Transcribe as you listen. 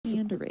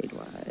a raid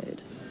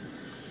wide.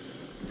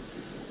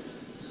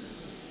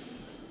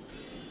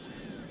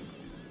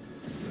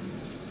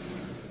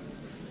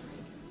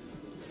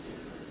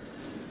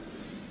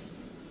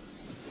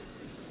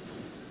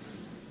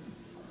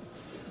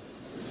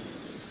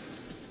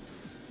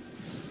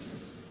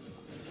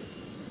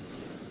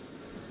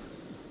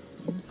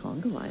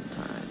 Conga line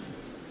time.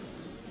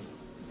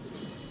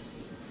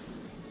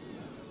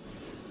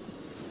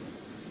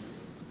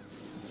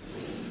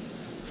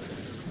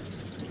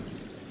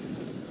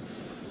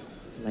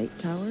 Light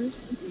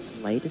towers?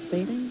 Light is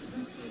fading?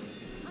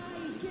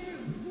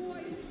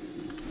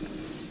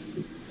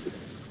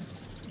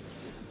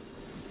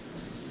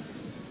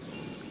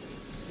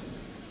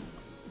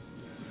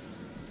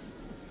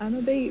 I'm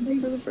a bait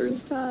for the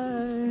first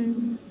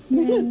time.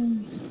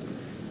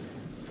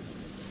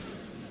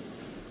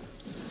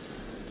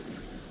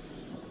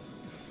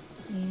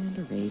 And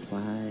a raid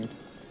wide.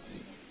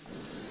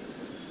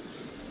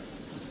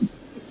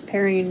 It's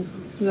parrying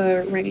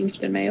the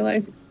ranged and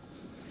melee.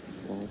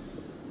 Well,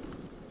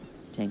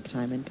 tank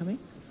time incoming.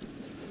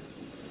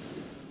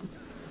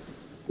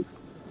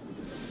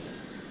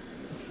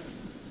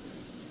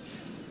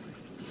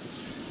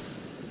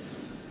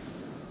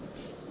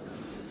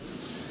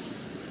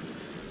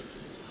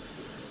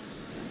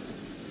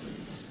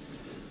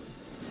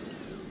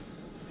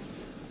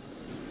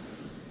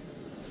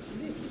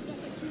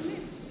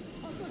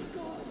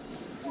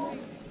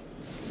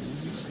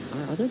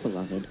 Our other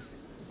beloved.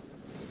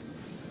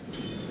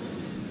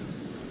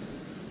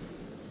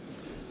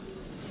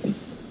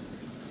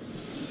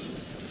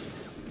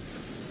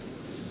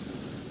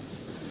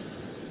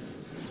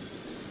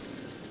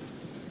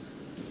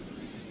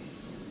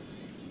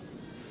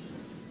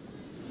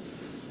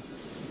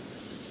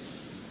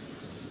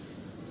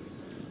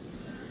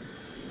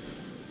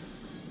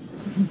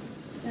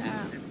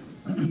 Yeah.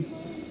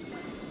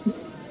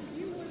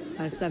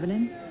 5-7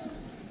 in.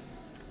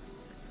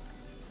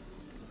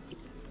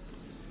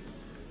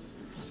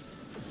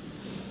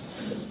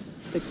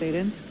 Six, eight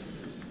in.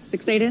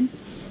 6-8 in.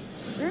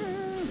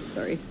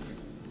 Sorry.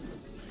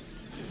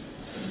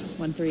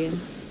 1-3 in.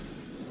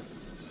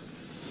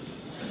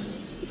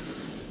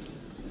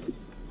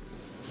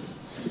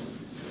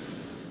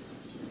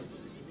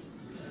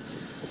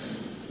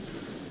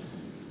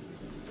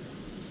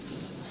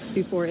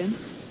 Two, 4 in.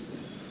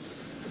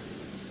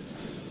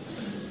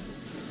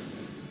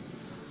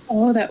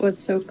 Oh, that was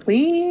so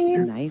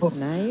clean. Nice,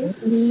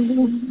 nice.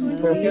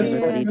 Focus,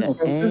 Everybody to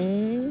focus.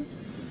 A.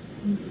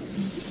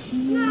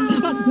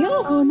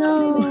 No. Oh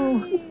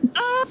no.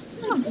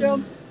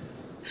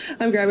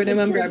 I'm grabbing him.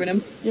 I'm grabbing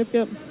him. Yep,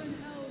 yep.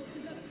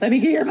 Let me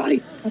get your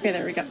body. Okay,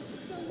 there we go.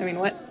 I mean,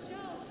 what?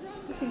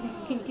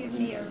 Can give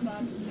me your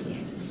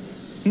body.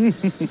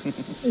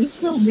 It's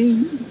so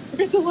mean.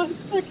 At the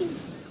last second.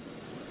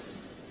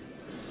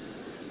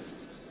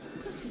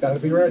 Gotta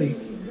be ready.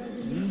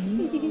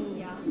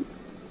 Yeah.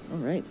 All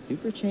right,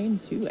 super chain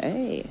to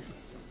A.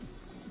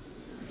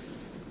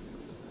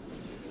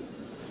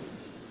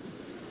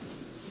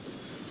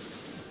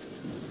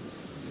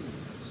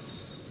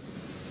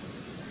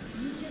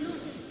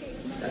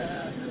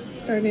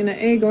 Starting at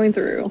A, going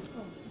through.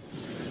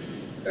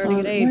 Starting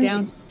at A.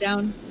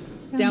 Down,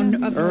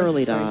 down, up.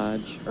 Early north.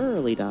 dodge.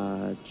 Early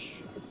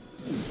dodge.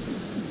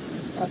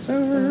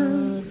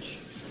 Crossover. Dodge.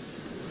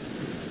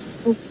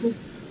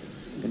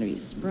 Gonna be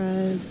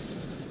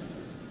spreads.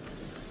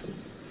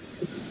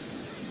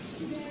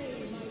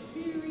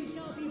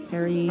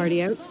 Harry.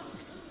 Party out.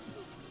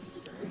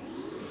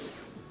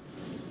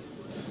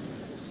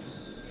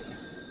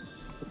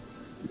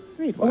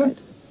 Raid wide.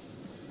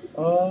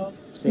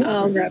 Save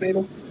I'll it. grab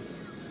Abel.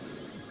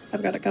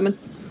 I've got it coming.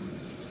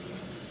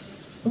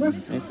 Okay.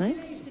 Nice,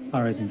 nice.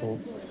 Horizon Bolt.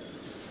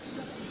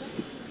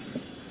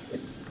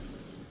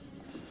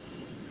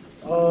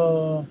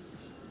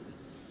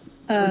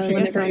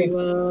 Whenever I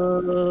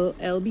Well,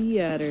 LB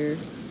at her.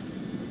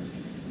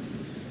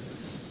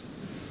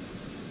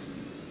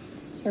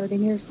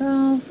 starting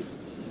yourself.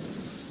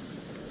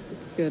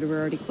 Good, we're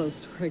already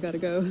close to where I gotta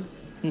go.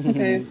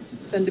 Okay,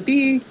 then to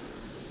B.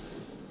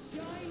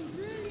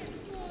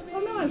 Oh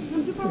no, I'm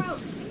too far out.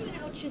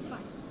 Ouch, it's fine.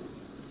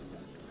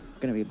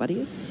 Gonna be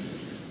buddies.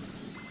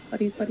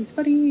 Buddies, buddies,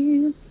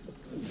 buddies.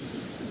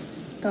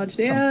 Dodge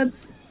the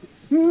ads.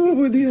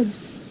 Ooh, the ads.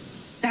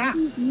 Ah!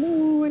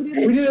 No, I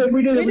didn't. We did it,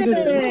 we did it, we did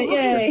it.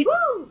 Yay!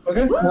 Woo!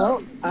 Okay.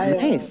 Well, I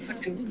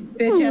Nice.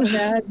 Bitch ass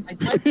ads.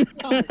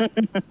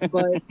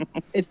 but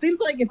it seems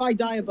like if I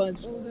die a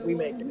bunch, we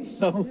make it.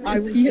 So I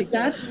will Yeah, take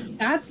that.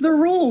 that's the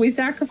rule. We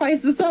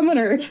sacrifice the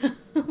summoner.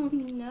 Oh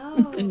no.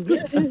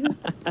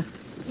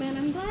 Man,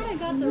 I'm glad I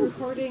got the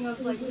recording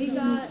of like we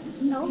got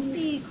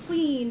Elsie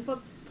clean, but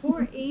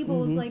poor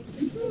Abel's like,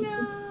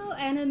 no,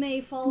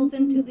 anime falls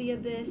into the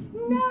abyss.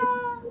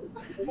 No.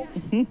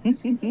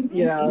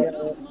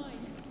 Yeah.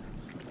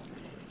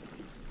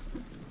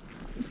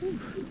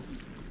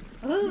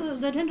 Oh,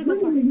 the tentacle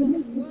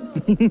particles.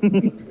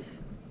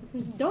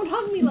 Don't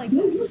hug me like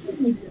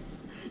that.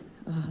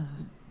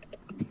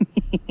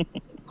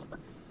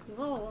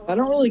 Oh, I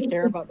don't really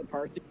care about the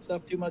parsing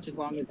stuff too much as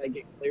long as I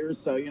get clears.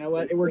 So you know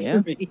what? It works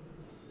Yeah. for me.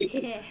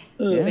 Yeah.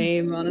 Yeah.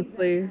 Same,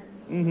 honestly.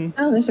 Mm-hmm.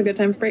 Oh, there's a good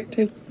time to break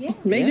too. Yeah.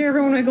 Make Yeah. sure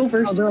everyone will go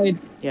first. Although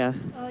Yeah.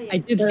 Oh yeah. I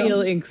did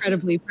feel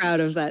incredibly proud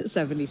of that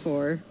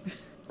 74.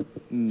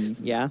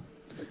 Yeah.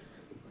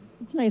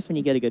 It's nice when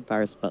you get a good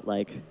parse, but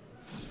like,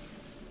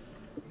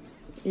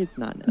 it's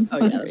not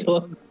necessary.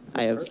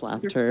 I have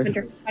slapped her.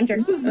 Hunter, Hunter.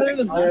 This is better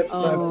than that.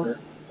 Oh.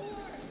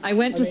 I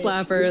went to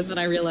slap her, and then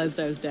I realized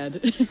I was dead.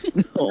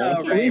 Oh.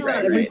 At least not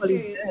right.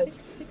 everybody's Serious. dead.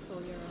 Pixel,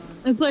 you're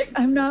on. It's like,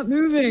 I'm not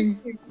moving.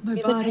 My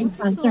body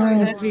Pixel, is so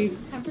heavy.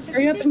 time for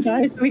Hurry up and 50.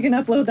 die so we can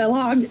upload that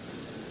log.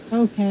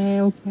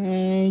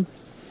 Okay.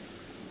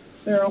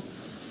 Daryl.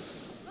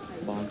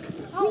 Bonk.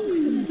 Oh,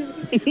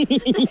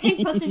 the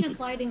tank buster just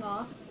sliding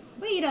off.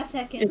 Wait a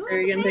second. Is Who there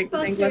has a again tank take the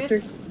tank buster?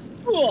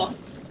 buster? Cool.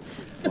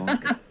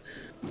 Bonk.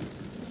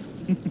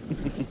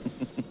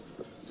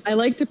 I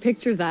like to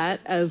picture that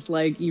as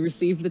like you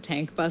receive the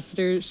tank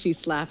buster, she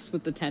slaps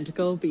with the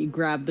tentacle, but you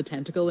grab the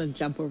tentacle and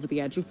jump over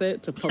the edge with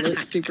it to pull it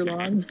super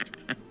long.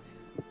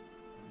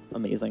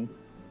 Amazing.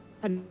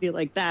 How do you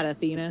like that,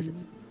 Athena?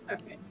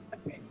 Okay.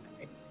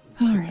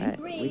 All All right.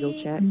 right, wiggle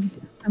check.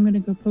 I'm gonna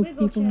go poke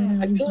Wiggle people. check.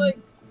 in I the feel like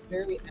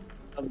very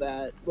of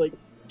that. Like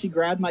she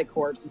grabbed my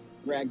corpse and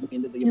dragged me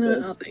into the You know, I'll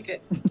abyss, take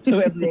it. so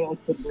everyone else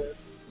could live.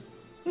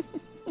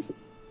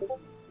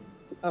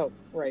 Oh,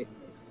 right.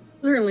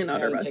 Certainly not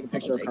I our gotta best. take a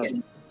picture I'll of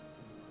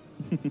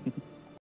take her. it.